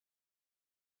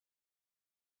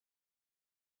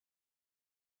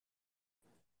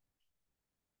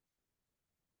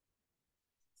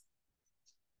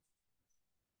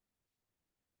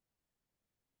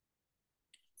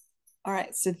All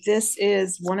right, so this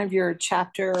is one of your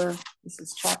this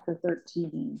is chapter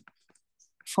 13,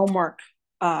 homework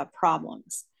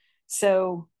problems.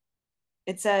 So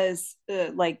it says,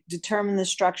 determine the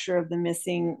structure of the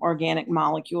missing organic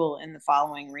molecule in the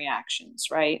following reactions,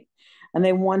 right? And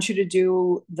they want you to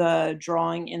do the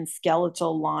drawing in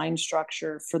skeletal line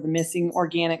structure for the missing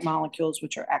organic molecules,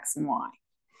 which are X and Y.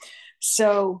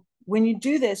 So when you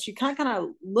do this, you kind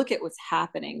of look at what's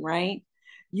happening, right?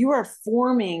 You are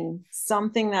forming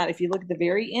something that, if you look at the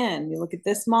very end, you look at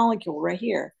this molecule right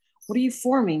here. What are you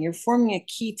forming? You're forming a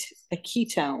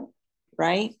ketone,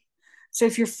 right? So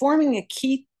if you're forming a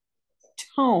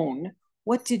ketone,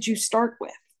 what did you start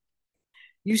with?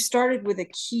 You started with a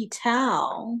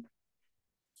ketal,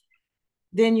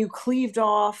 then you cleaved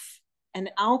off an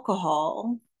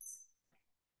alcohol,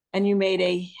 and you made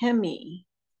a hemiketal.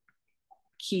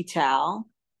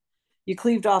 You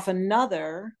cleaved off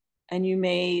another, and you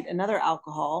made another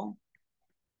alcohol,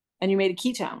 and you made a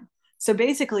ketone. So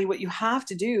basically what you have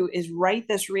to do is write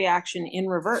this reaction in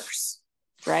reverse,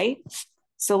 right?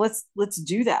 So let's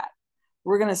do that.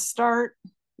 We're going to start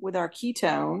with our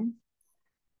ketone.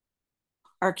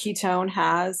 Our ketone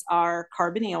has our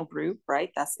carbonyl group,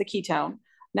 right? That's the ketone.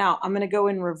 Now I'm going to go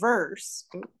in reverse.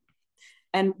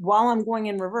 And while I'm going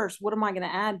in reverse, what am I going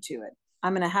to add to it?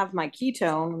 I'm going to have my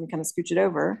ketone. Let me kind of scooch it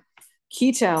over.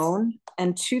 Ketone.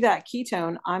 And to that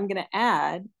ketone, I'm going to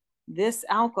add this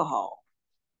alcohol,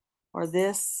 or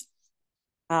this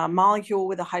molecule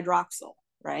with a hydroxyl,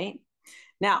 right?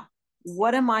 Now,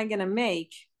 what am I going to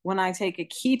make when I take a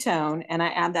ketone and I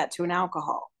add that to an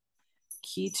alcohol?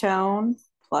 Ketone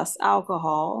plus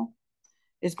alcohol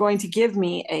is going to give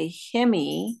me a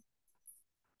hemiketal.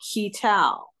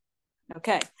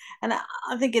 Okay. And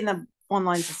I think in the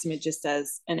online system, it just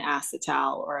says an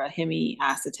acetal or a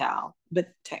hemiacetal, but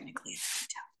technically it's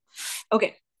ketal.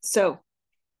 Okay. So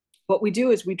what we do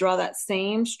is we draw that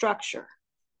same structure.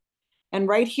 And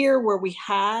right here where we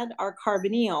had our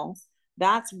carbonyl,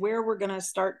 that's where we're going to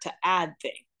start to add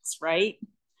things, right?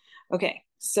 Okay,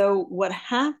 so what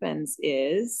happens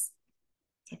is,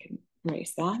 I can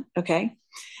erase that, okay.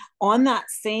 On that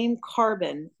same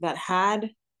carbon that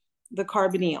had the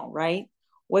carbonyl, right?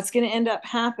 What's going to end up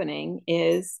happening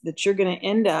is that you're going to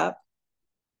end up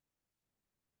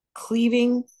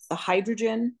cleaving the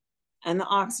hydrogen and the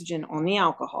oxygen on the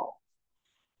alcohol.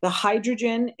 The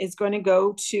hydrogen is going to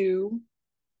go to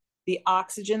the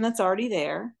oxygen that's already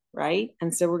there, right?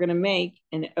 And so we're going to make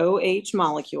an OH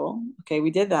molecule. Okay,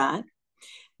 we did that.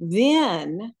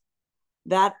 Then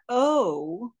that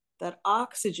O, that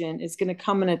oxygen, is going to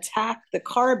come and attack the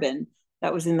carbon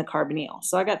that was in the carbonyl.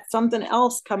 So I got something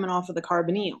else coming off of the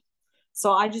carbonyl.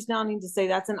 So I just now need to say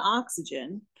that's an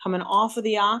oxygen coming off of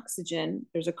the oxygen.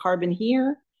 There's a carbon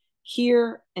here,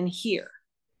 here, and here.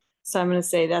 So I'm going to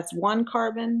say that's one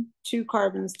carbon, two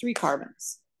carbons, three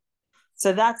carbons.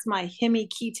 So that's my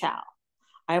hemiketal.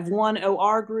 I have one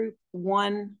OR group,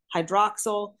 one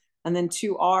hydroxyl, and then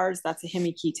two R's. That's a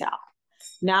hemiketal.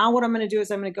 Now what I'm going to do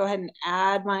is I'm going to go ahead and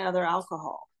add my other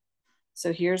alcohol.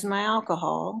 So here's my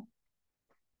alcohol,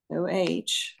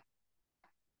 OH.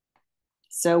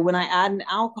 So when I add an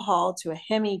alcohol to a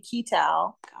hemiketal,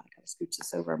 God, I got to scooch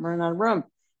this over. I'm running out of room.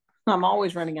 I'm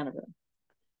always running out of room.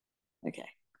 Okay.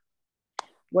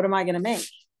 What am I going to make?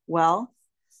 Well,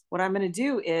 what I'm going to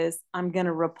do is I'm going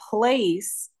to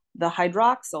replace the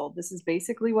hydroxyl. This is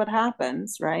basically what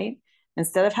happens, right?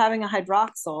 Instead of having a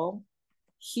hydroxyl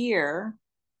here,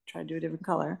 try to do a different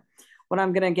color. What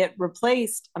I'm going to get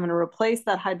replaced, I'm going to replace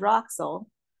that hydroxyl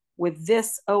with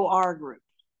this OR group,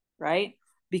 right?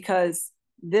 Because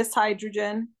this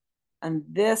hydrogen and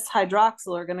this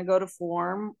hydroxyl are going to go to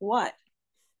form what?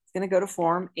 It's going to go to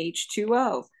form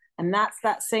H2O. And that's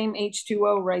that same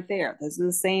H2O right there. Those are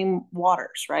the same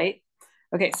waters, right?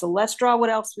 Okay, so let's draw what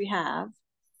else we have.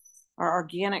 Our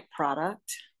organic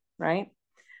product, right?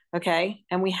 Okay,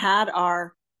 and we had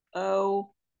our oops,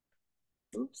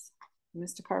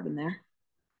 missed a carbon there.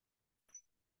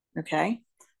 Okay,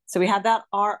 so we had that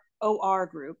OR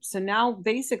group. So now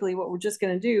basically what we're just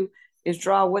going to do is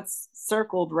draw what's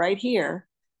circled right here.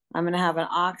 I'm going to have an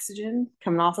oxygen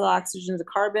coming off of the oxygen is a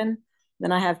carbon.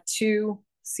 Then I have two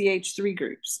CH3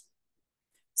 groups.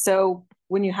 So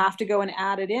when you have to go and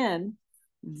add it in,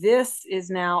 this is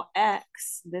now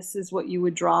X. This is what you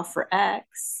would draw for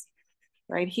X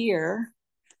right here.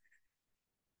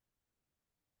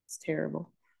 It's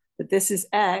terrible. But this is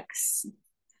X.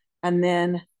 And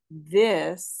then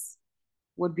this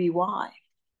would be Y.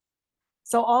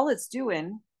 So all it's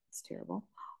doing, it's terrible.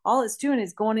 All it's doing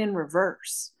is going in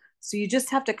reverse. So you just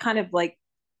have to kind of like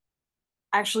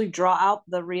actually draw out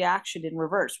the reaction in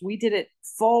reverse. We did it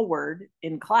forward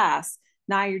in class.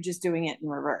 Now you're just doing it in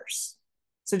reverse.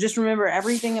 So just remember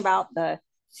everything about the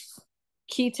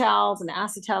ketals and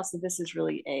acetals. So this is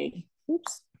really a,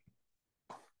 oops.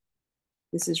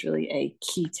 This is really a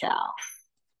ketal,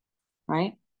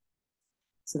 right?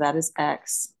 So that is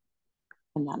X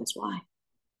and that is Y.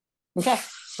 Okay,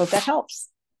 hope that helps.